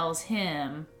tells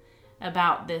him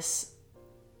about this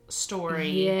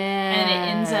story. Yes. And it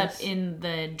ends up in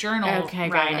the journal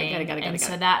writing. Got it.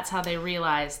 So that's how they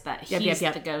realize that he's the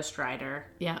ghostwriter.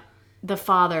 Yeah. The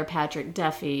father, Patrick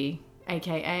Duffy,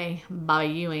 a.k.a. Bobby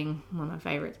Ewing, one of my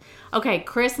favorites. Okay,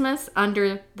 Christmas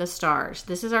Under the Stars.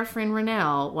 This is our friend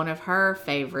Renelle, one of her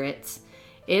favorites.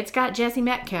 It's got Jesse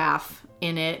Metcalfe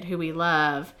in it, who we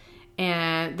love,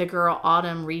 and the girl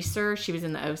Autumn Reeser. She was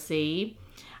in the OC.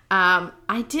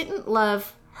 I didn't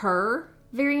love her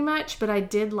very much, but I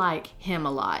did like him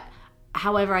a lot.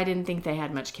 However, I didn't think they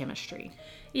had much chemistry.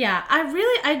 Yeah, I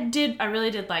really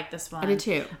did like this one. I did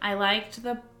too. I liked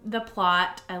the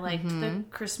plot. I liked the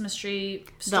Christmas tree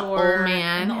store. The old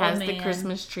man has the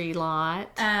Christmas tree lot.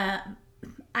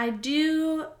 I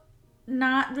do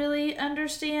not really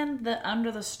understand the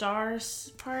under the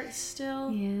stars part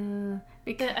still. Yeah.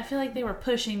 Because I feel like they were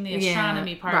pushing the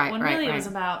astronomy part when really it was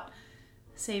about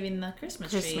saving the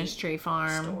Christmas tree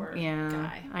farm. Store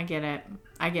guy. I get it.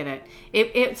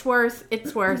 It's worth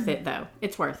it though.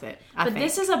 It's worth it. I think.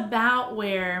 This is about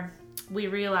where we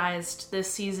realized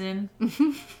this season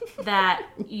that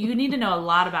you need to know a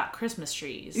lot about Christmas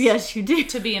trees. Yes, you do.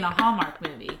 To be in a Hallmark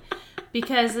movie.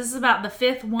 Because this is about the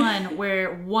fifth one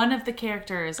where one of the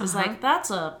characters is like,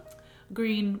 that's a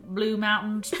green blue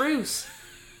mountain spruce.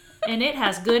 And it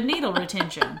has good needle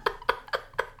retention.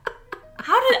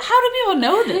 How do people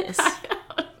know this? I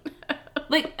don't know.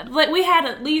 Like we had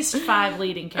at least 5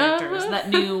 leading characters that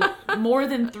knew more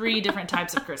than 3 different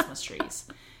types of Christmas trees.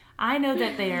 I know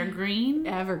that they are green.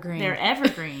 Evergreen. They're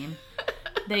evergreen.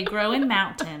 They grow in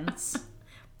mountains.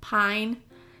 Pine.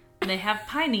 They have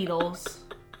pine needles.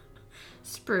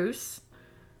 Spruce.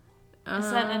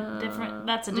 Is that a different?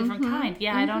 That's a different kind.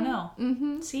 Yeah, I don't know.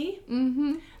 Mm-hmm. See?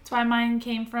 Mm-hmm. That's why mine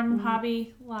came from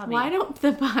Hobby Lobby. Why don't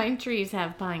the pine trees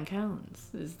have pine cones?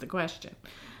 Is the question.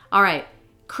 All right,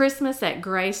 Christmas at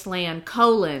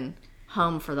Graceland: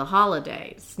 Home for the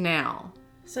Holidays. Now,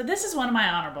 so this is one of my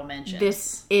honorable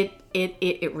mentions.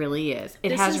 It really is.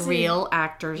 It has real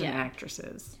actors and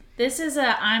actresses. This is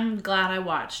I'm glad I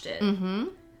watched it. Mm-hmm.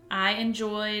 I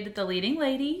enjoyed the leading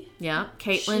lady. Yeah,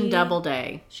 Caitlin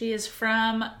Doubleday. She is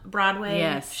from Broadway.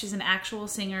 Yes. She's an actual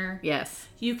singer. Yes.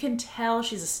 You can tell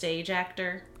she's a stage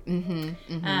actor. And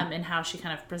how she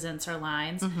kind of presents her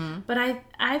lines. Mm-hmm. But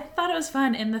I thought it was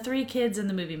fun, and the 3 kids in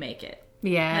the movie make it.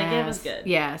 Yeah. Like, it was good.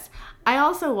 Yes. I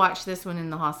also watched this one in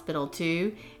the hospital,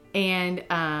 too. And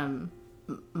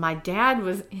my dad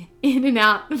was in and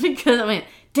out because I went,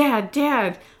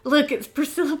 Dad, look, it's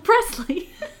Priscilla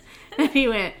Presley. And he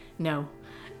went, no.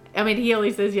 I mean, he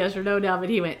only says yes or no now, but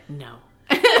he went, no.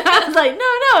 I was like,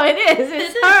 no, it is.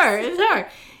 It's her.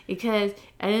 Because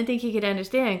I didn't think he could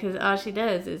understand, because all she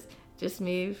does is just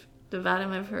move the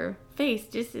bottom of her face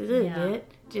just a little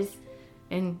bit.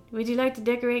 And would you like to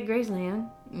decorate Graceland?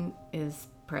 Is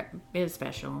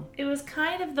special. It was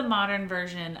kind of the modern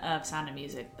version of Sound of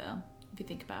Music, though, if you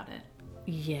think about it.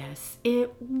 Yes,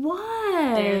 it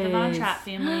was. They're the Von Trapp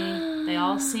family. They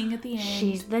all sing at the end.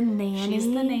 She's the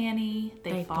nanny.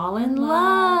 They fall in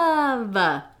love.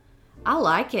 I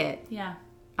like it. Yeah.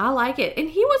 I like it. And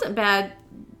he wasn't bad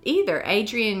either.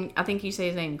 Adrian, I think you say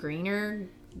his name, Griner.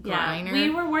 Yeah.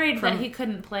 We were worried that he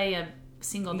couldn't play a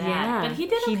single dad, but he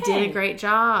did okay. He did a great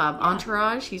job. Yeah.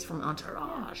 Entourage. He's from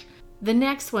Entourage. Yeah. The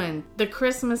next one, The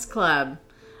Christmas Club.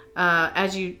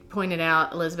 As you pointed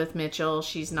out, Elizabeth Mitchell,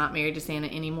 she's not married to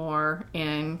Santa anymore,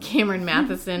 and Cameron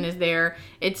Matheson is there.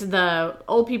 It's the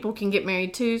old people can get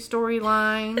married too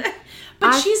storyline.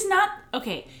 But she's not,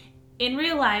 okay, in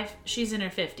real life, she's in her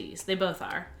 50s. They both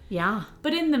are. Yeah.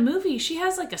 But in the movie, she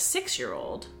has like a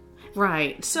 6-year-old.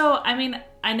 Right. So, I mean,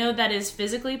 I know that is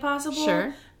physically possible.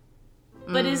 Sure.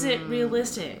 But is it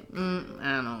realistic? I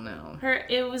don't know.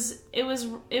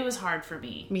 It was hard for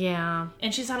me. Yeah.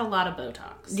 And she's had a lot of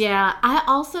Botox. Yeah. I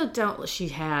also don't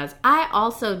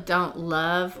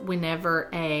love whenever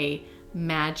a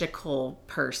magical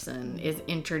person is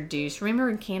introduced.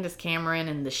 Remember Candace Cameron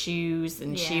and the shoes,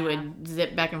 and she would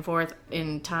zip back and forth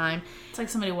in time? It's like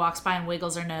somebody walks by and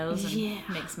wiggles her nose and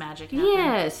makes magic happen.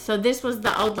 Yes. So this was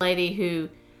the old lady who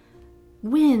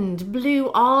wind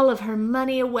blew all of her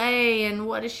money away, and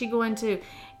what is she going to...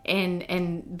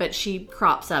 But she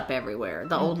crops up everywhere.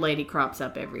 The old lady crops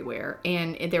up everywhere.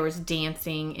 And there was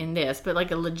dancing in this, but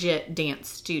like a legit dance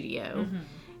studio.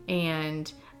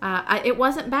 And it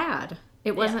wasn't bad.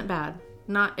 It wasn't bad.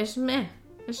 It's meh.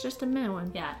 It's just a meh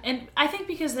one. Yeah. And I think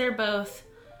because they're both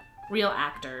real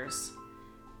actors,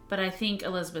 but I think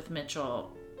Elizabeth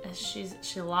Mitchell, she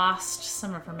lost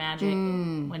some of her magic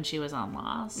when she was on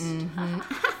Lost.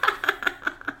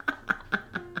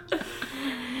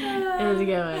 That was a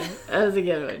good one. That was a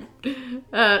good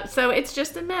one. So it's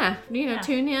just a meh.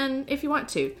 Tune in if you want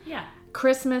to. Yeah.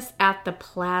 Christmas at the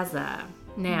Plaza.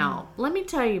 Now, let me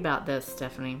tell you about this,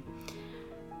 Stephanie.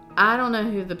 I don't know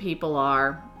who the people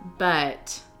are,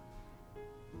 but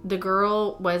the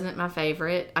girl wasn't my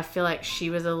favorite. I feel like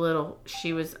she was a little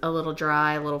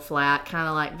dry, a little flat, kind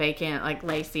of like vacant, like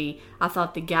Lacey. I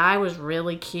thought the guy was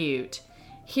really cute.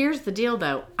 Here's the deal,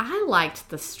 though. I liked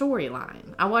the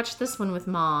storyline. I watched this one with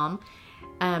Mom,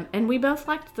 and we both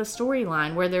liked the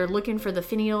storyline where they're looking for the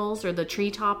finials or the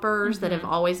tree toppers that have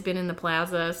always been in the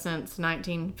plaza since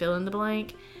 19 fill in the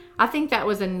blank. I think that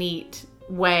was a neat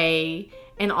way,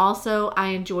 and also I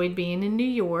enjoyed being in New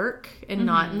York and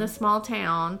not in the small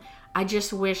town. I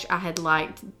just wish I had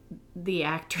liked the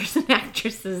actors and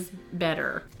actresses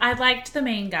better. I liked the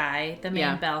main guy, the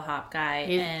main bellhop guy,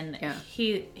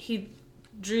 he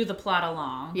drew the plot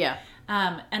along. Yeah.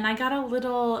 And I got a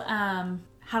little How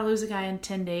to Lose a Guy in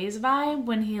 10 Days vibe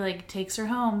when he takes her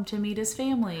home to meet his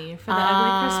family for the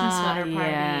ugly Christmas sweater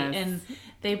party. Yes. And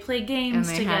they play games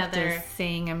and they together. have to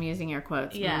sing. I'm using air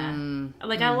quotes. Yeah. I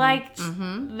liked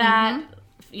that,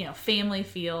 family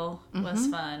feel was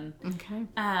fun. Okay.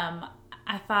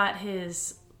 I thought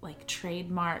his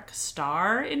trademark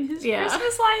star in his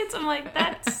Christmas lights. I'm like,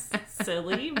 that's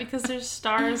silly because there's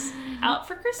stars out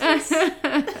for Christmas.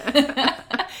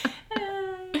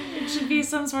 It should be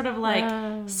some sort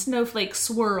of snowflake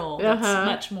swirl that's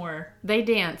much more. They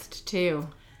danced too.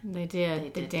 They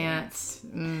did. They danced.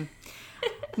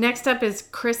 Next up is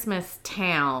Christmas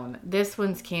Town. This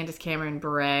one's Candace Cameron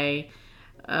Bure.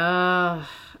 I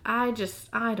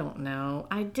don't know.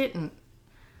 I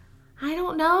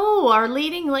don't know. Our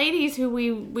leading ladies who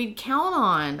we'd count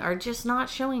on are just not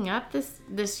showing up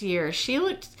this year. She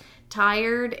looked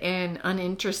tired and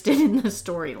uninterested in the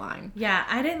storyline. Yeah,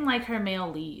 I didn't like her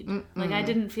male lead. I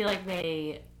didn't feel like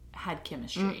they had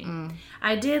chemistry.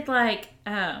 I did like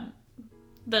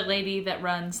the lady that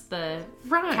runs the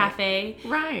cafe.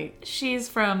 Right. She's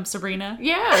from Sabrina.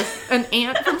 Yes, an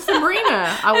aunt from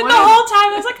Sabrina. The whole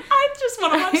time I was like, I just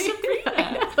want to watch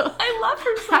Sabrina. I love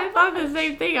her so much. I thought the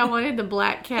same thing. I wanted the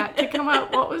black cat to come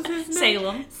up. What was his name?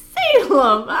 Salem.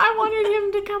 I wanted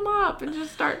him to come up and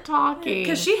just start talking.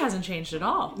 Because she hasn't changed at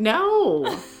all. No.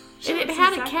 And it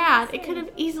had a cat. It could have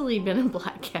easily been a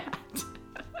black cat.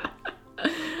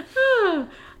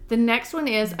 The next one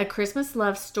is A Christmas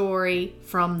Love Story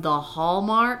from the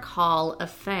Hallmark Hall of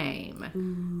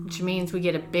Fame, which means we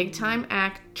get a big-time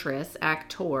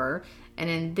actor, and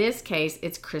in this case,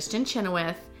 it's Kristen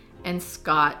Chenoweth and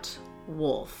Scott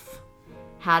Wolf.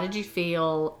 How did you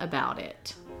feel about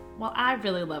it? Well, I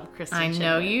really love Kristen Chenoweth. I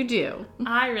know you do.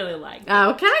 I really liked it.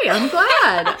 Okay, I'm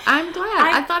glad.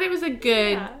 I thought it was a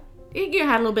good... Yeah. It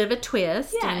had a little bit of a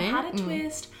twist. Yeah, it had a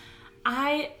twist.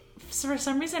 For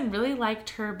some reason, really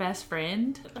liked her best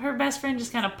friend. Her best friend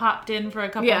just kind of popped in for a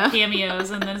couple of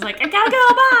cameos and then it's like, I gotta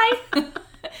go, bye!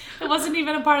 It wasn't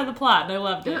even a part of the plot, and I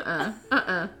loved it.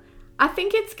 I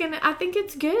think it's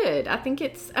good.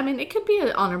 It could be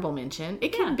an honorable mention.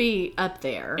 It could be up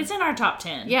there. It's in our top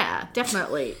 10. Yeah,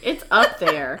 definitely. It's up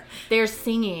there. There's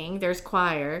singing. There's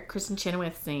choir. Kristen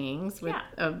Chenoweth sings with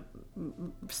a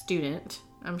student.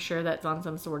 I'm sure that's on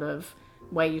some sort of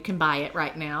way you can buy it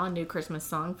right now. A new Christmas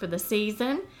song for the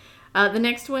season. The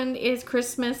next one is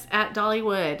Christmas at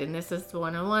Dollywood. And this is the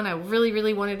one I really,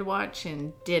 really wanted to watch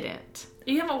and didn't.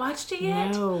 You haven't watched it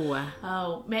yet? No.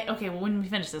 Oh, okay. Well, when we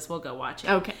finish this, we'll go watch it.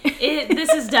 Okay. This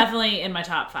is definitely in my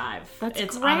top 5.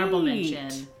 It's great. Honorable mention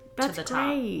to the great.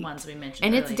 Top ones we mentioned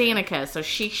And earlier. it's Danica, so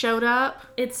she showed up.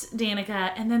 It's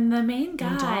Danica, and then the main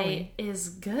guy is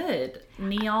good.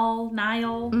 Niall,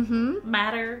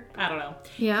 Matter. I don't know.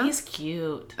 Yeah. He's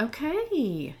cute.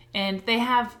 Okay. And they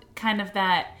have kind of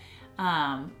that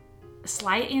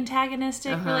slight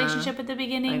antagonistic relationship at the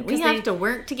beginning. We have to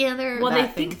work together. Well, they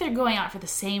think they're going out for the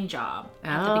same job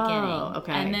at the beginning.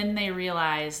 Okay. And then they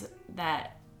realize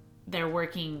that they're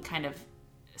working kind of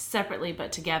separately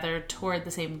but together toward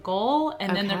the same goal,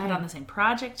 and then they're put on the same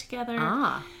project together.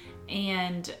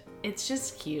 And it's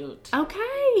just cute. Okay.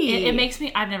 It makes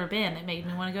me, I've never been, it made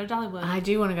me want to go to Dollywood. I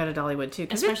do want to go to Dollywood too.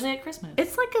 Especially at Christmas.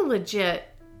 It's like a legit,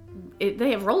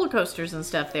 they have roller coasters and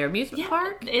stuff there. Amusement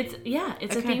park? It's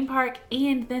a theme park.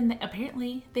 And then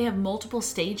apparently they have multiple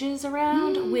stages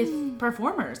around with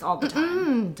performers all the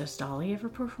time. Does Dolly ever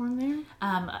perform there?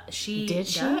 She Did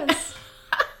she? does.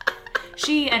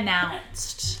 She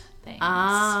announced things.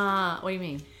 What do you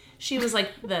mean? She was like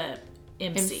the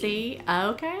MC.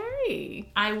 Okay.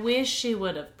 I wish she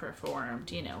would have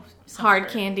performed, Hard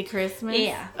Candy Christmas?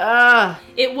 Yeah.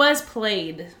 It was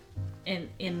played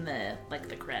in the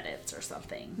the credits or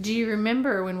something. Do you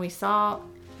remember when we saw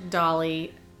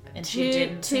Dolly and she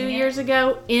didn't two years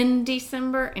ago in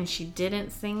December and she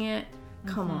didn't sing it?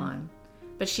 Come on.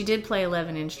 But she did play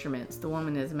 11 instruments. The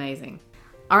woman is amazing.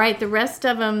 All right, the rest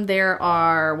of them, there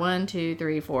are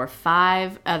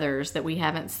 5 others that we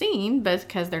haven't seen, but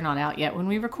because they're not out yet when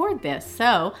we record this.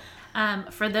 So,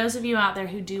 for those of you out there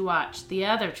who do watch the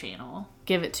other channel,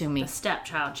 give it to me. The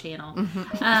Stepchild channel.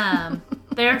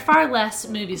 There are far less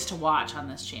movies to watch on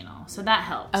this channel, so that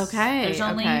helps. Okay. There's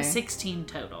only 16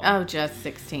 total. Oh, just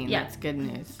 16. Yeah. That's good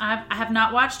news. I have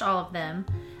not watched all of them,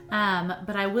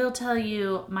 but I will tell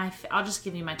you I'll just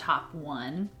give you my top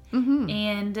one.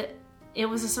 And it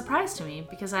was a surprise to me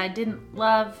because I didn't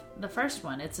love the first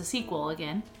one. It's a sequel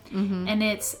again. And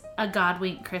it's A God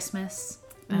Wink Christmas,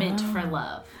 Meant for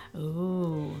Love.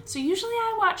 Ooh. So usually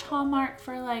I watch Hallmark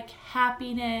for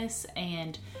happiness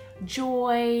and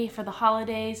joy for the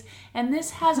holidays. And this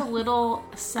has a little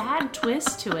sad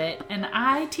twist to it. And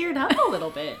I teared up a little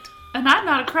bit. And I'm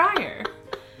not a crier.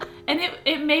 And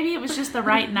it maybe it was just the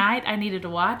right night I needed to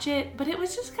watch it. But it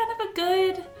was just kind of a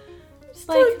good...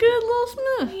 Still a good little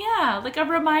smooth. Yeah, a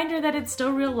reminder that it's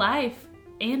still real life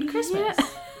and Christmas. Yeah.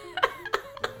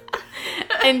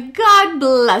 And God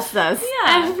bless us,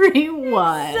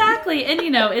 everyone. Exactly. And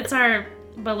it's our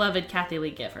beloved Kathy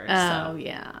Lee Gifford. Oh,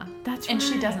 yeah. That's right. And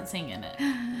she doesn't sing in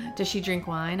it. Does she drink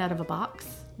wine out of a box?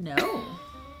 No.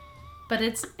 But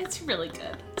it's really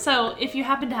good. So if you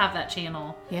happen to have that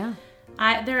channel,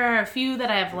 there are a few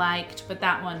that I have liked, but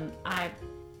that one I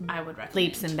would recommend.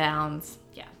 Leaps and bounds.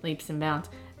 Yeah. Leaps and bounds.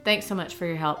 Thanks so much for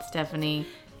your help, Stephanie.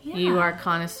 Yeah. You are a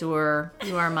connoisseur.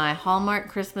 You are my Hallmark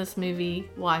Christmas movie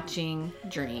watching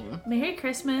dream. Merry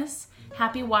Christmas.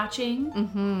 Happy watching.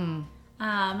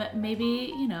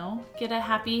 Maybe, get a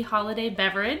happy holiday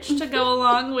beverage to go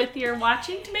along with your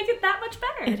watching to make it that much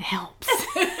better. It helps.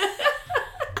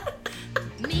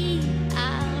 Me,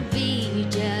 I'll be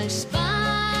just fine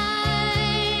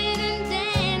and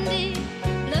dandy.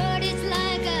 Lord, it's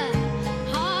like a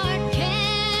hard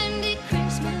candy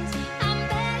Christmas. I'm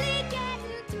barely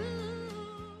getting through.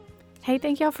 Hey,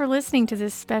 thank y'all for listening to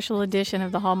this special edition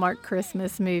of the Hallmark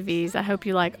Christmas movies. I hope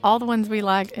you like all the ones we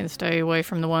liked and stay away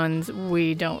from the ones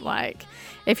we don't like.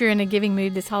 If you're in a giving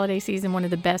mood this holiday season, one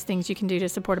of the best things you can do to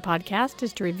support a podcast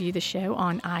is to review the show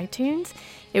on iTunes.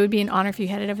 It would be an honor if you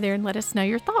headed over there and let us know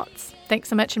your thoughts. Thanks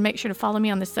so much, and make sure to follow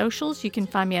me on the socials. You can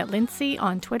find me at Lindsay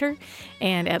on Twitter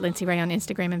and at Lindsay Ray on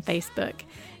Instagram and Facebook.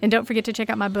 And don't forget to check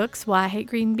out my books, Why I Hate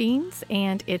Green Beans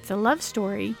and It's a Love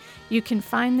Story. You can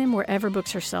find them wherever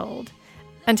books are sold.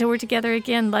 Until we're together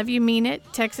again, love you, mean it,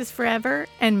 Texas forever,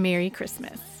 and Merry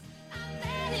Christmas.